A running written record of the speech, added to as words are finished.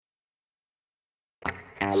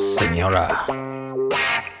Señora,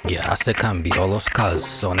 ¿ya se cambió los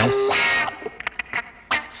calzones?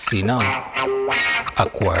 Si no,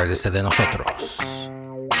 acuérdese de nosotros.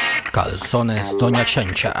 Calzones Doña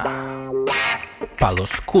Chencha, pa'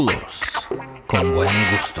 los culos, con buen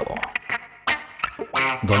gusto.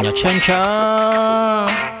 Doña Chencha.